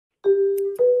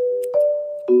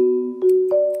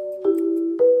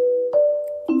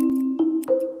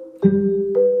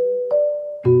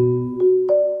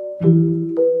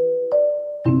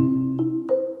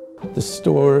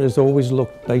has always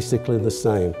looked basically the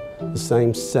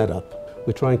same setup.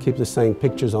 We try and keep the same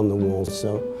pictures on the walls,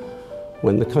 so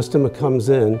when the customer comes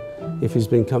in, if he's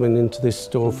been coming into this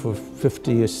store for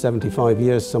 50 or 75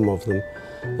 years, some of them,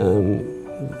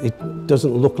 it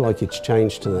doesn't look like it's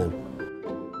changed to them.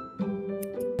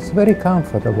 It's very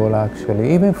comfortable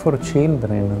actually, even for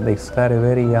children. They start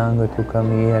very young to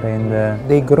come here and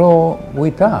they grow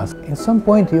with us. At some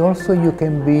point you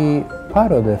can be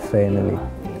part of the family.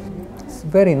 It's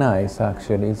very nice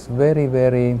actually, it's very,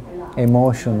 very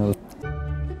emotional.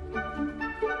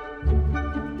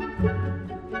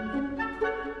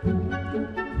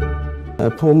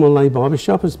 Paul Malay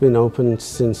Barbershop has been open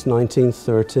since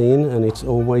 1913 and it's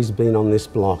always been on this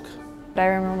block. I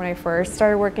remember when I first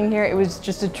started working here, it was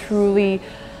just a truly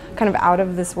kind of out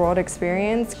of this world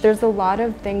experience. There's a lot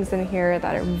of things in here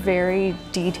that are very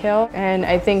detailed, and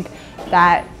I think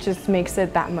that just makes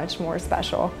it that much more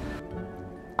special.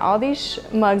 All these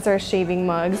mugs are shaving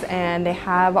mugs, and they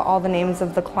have all the names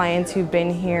of the clients who've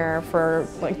been here for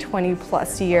like 20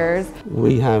 plus years.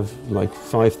 We have like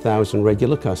 5,000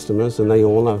 regular customers and they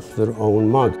all have their own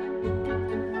mug.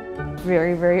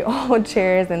 Very, very old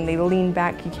chairs, and they lean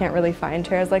back. You can't really find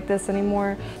chairs like this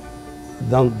anymore.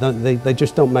 They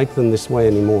just don't make them this way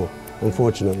anymore,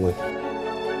 unfortunately.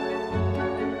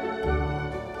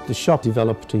 The shop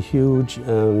developed a huge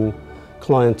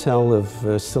clientele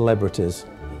of celebrities.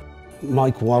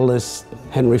 Mike Wallace,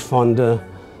 Henry Fonda,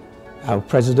 our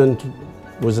president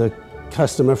was a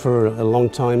customer for a long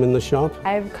time in the shop.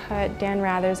 I've cut Dan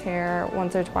Rather's hair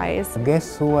once or twice.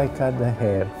 Guess who I cut the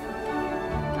hair?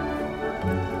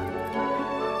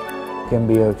 It can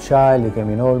be a child, it can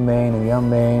be an old man, a young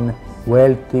man,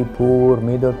 wealthy, poor,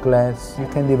 middle class. You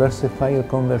can diversify your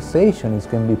conversation. It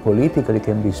can be political, it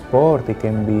can be sport, it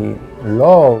can be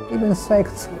law, even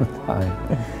sex sometimes.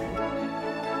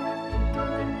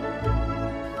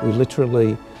 We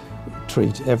literally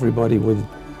treat everybody with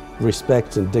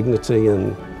respect and dignity,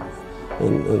 and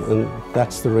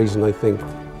that's the reason I think,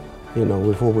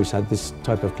 we've always had this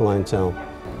type of clientele.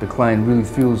 The client really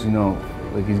feels,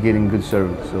 like he's getting good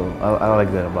service, so I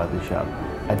like that about the shop.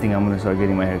 I think I'm going to start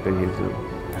getting my haircut here too.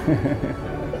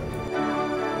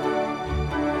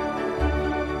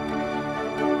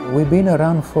 We've been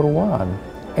around for a while,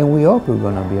 and we hope we're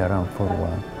going to be around for a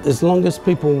while. As long as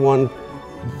people want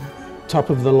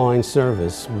top-of-the-line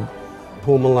service,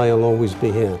 Paul Malay will always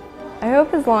be here. I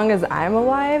hope as long as I'm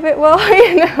alive it will,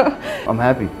 I'm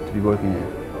happy to be working here.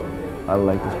 I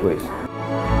like this place.